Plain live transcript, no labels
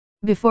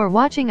Before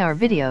watching our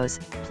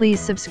videos, please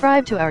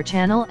subscribe to our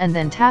channel and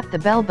then tap the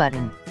bell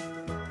button,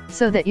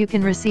 so that you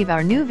can receive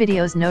our new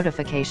videos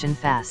notification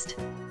fast.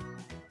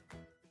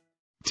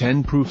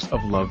 10 proofs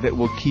of love that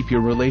will keep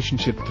your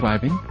relationship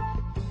thriving.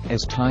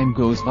 As time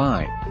goes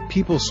by,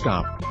 people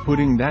stop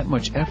putting that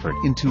much effort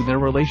into their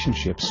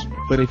relationships,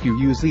 but if you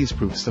use these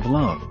proofs of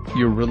love,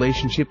 your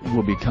relationship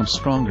will become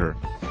stronger.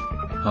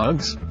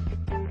 Hugs?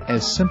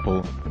 As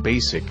simple,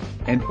 basic,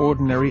 and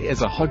ordinary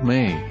as a hug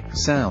may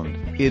sound,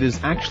 it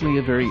is actually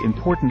a very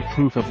important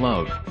proof of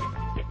love.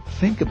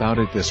 Think about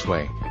it this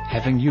way: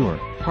 having your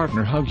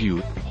partner hug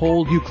you,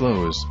 hold you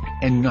close,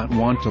 and not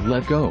want to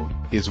let go,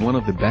 is one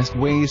of the best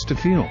ways to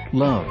feel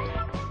loved.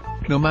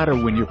 No matter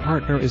when your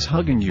partner is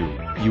hugging you,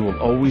 you will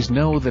always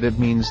know that it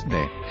means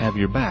they have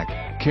your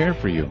back, care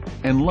for you,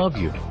 and love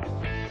you.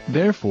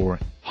 Therefore,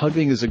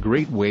 hugging is a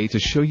great way to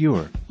show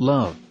your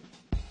love.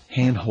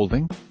 Hand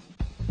holding?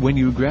 When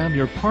you grab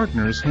your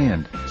partner's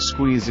hand,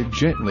 squeeze it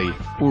gently,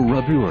 or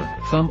rub your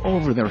thumb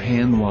over their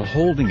hand while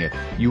holding it,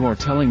 you are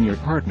telling your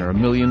partner a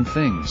million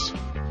things.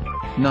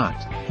 Not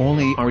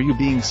only are you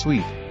being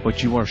sweet,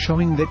 but you are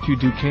showing that you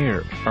do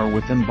care, are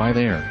with them by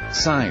their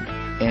side,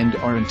 and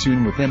are in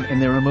tune with them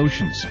and their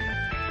emotions.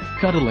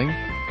 Cuddling?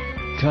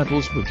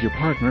 Cuddles with your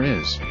partner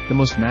is the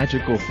most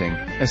magical thing,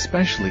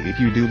 especially if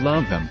you do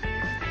love them.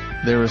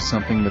 There is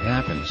something that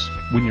happens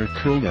when you're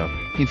curled up,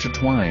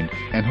 intertwined,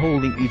 and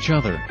holding each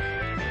other.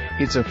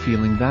 It's a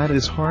feeling that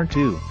is hard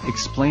to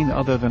explain.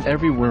 Other than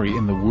every worry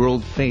in the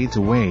world fades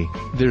away,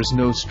 there's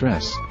no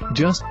stress,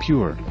 just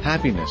pure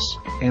happiness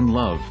and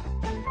love.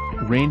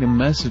 Random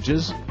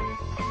messages?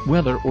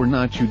 Whether or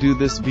not you do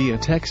this via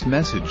text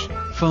message,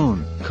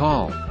 phone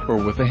call, or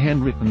with a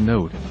handwritten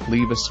note,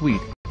 leave a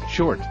sweet,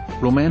 short,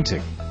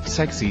 romantic,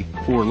 sexy,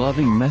 or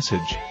loving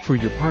message for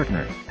your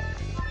partner.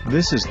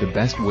 This is the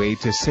best way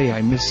to say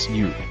I miss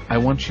you, I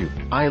want you,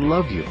 I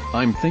love you,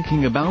 I'm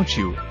thinking about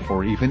you,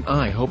 or even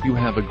I hope you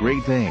have a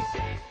great day.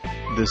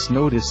 This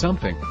note is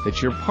something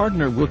that your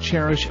partner will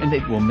cherish and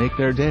it will make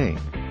their day.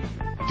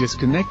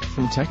 Disconnect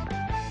from tech.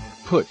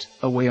 Put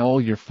away all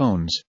your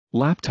phones,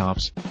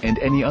 laptops, and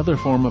any other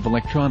form of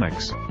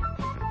electronics.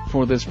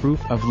 For this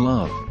proof of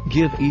love,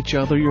 give each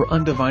other your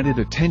undivided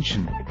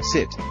attention,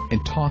 sit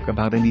and talk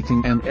about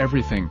anything and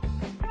everything.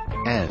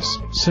 As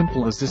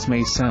simple as this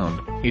may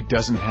sound, it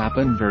doesn't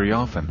happen very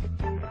often.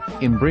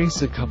 Embrace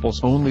the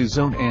couple's only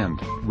zone and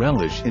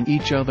relish in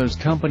each other's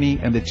company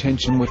and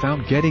attention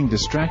without getting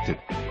distracted.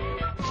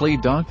 Play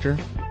doctor.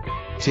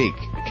 Take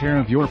care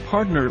of your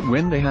partner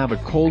when they have a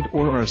cold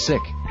or are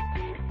sick.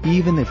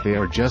 Even if they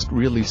are just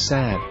really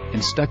sad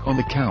and stuck on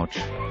the couch,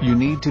 you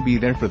need to be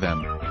there for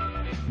them.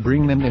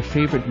 Bring them their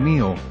favorite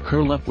meal,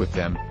 curl up with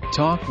them,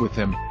 talk with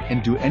them,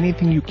 and do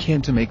anything you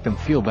can to make them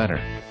feel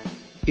better.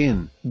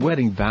 In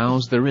wedding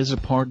vows there is a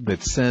part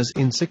that says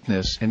in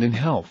sickness and in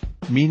health,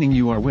 meaning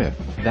you are with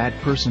that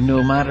person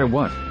no matter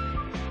what.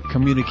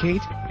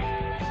 Communicate.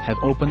 Have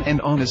open and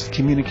honest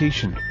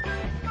communication.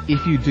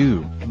 If you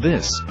do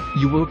this,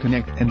 you will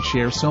connect and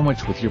share so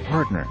much with your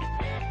partner.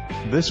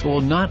 This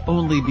will not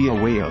only be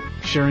a way of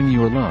sharing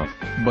your love,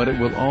 but it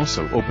will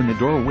also open the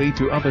doorway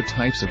to other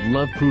types of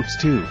love proofs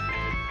too.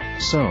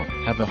 So,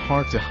 have a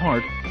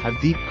heart-to-heart,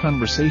 have deep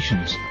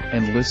conversations,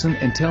 and listen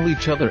and tell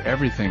each other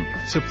everything.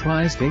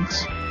 Surprise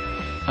dates?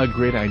 A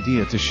great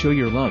idea to show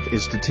your love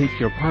is to take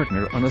your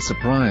partner on a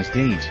surprise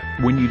date.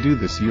 When you do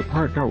this, your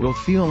partner will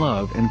feel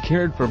loved and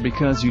cared for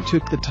because you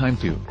took the time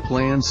to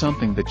plan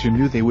something that you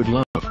knew they would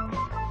love.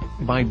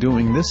 By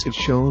doing this, it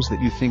shows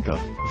that you think of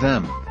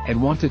them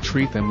and want to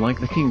treat them like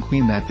the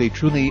king/queen that they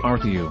truly are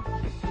to you.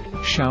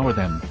 Shower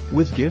them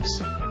with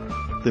gifts.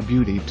 The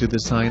beauty to the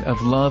sign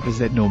of love is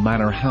that no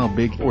matter how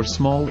big or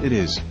small it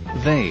is,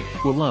 they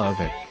will love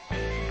it.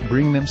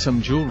 Bring them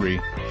some jewelry,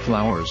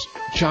 flowers,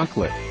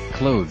 chocolate,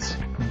 clothes,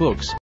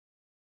 books,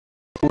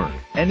 or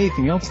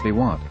anything else they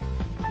want.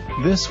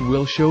 This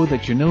will show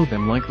that you know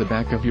them like the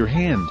back of your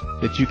hand,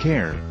 that you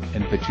care,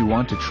 and that you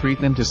want to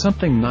treat them to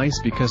something nice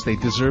because they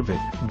deserve it.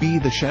 Be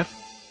the chef.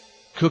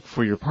 Cook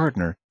for your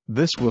partner.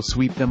 This will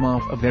sweep them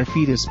off of their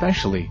feet,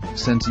 especially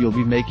since you'll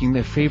be making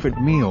their favorite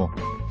meal.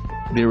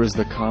 There is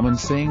the common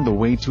saying, the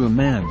way to a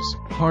man's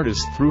heart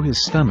is through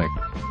his stomach.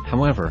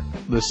 However,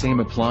 the same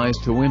applies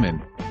to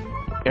women.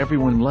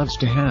 Everyone loves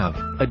to have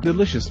a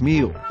delicious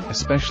meal,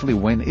 especially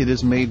when it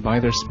is made by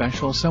their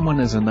special someone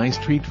as a nice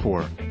treat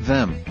for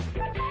them.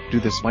 Do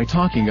this by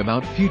talking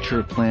about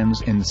future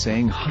plans and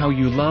saying how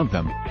you love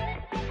them.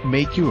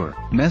 Make your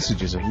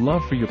messages of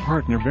love for your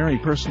partner very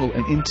personal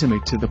and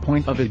intimate to the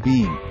point of it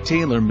being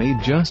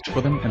tailor-made just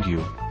for them and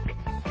you.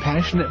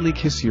 Passionately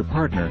kiss your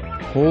partner,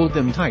 hold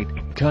them tight,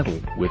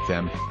 cuddle with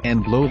them,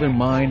 and blow their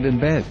mind in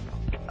bed.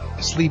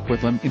 Sleep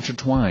with them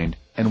intertwined,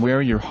 and wear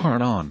your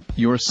heart on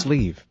your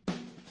sleeve.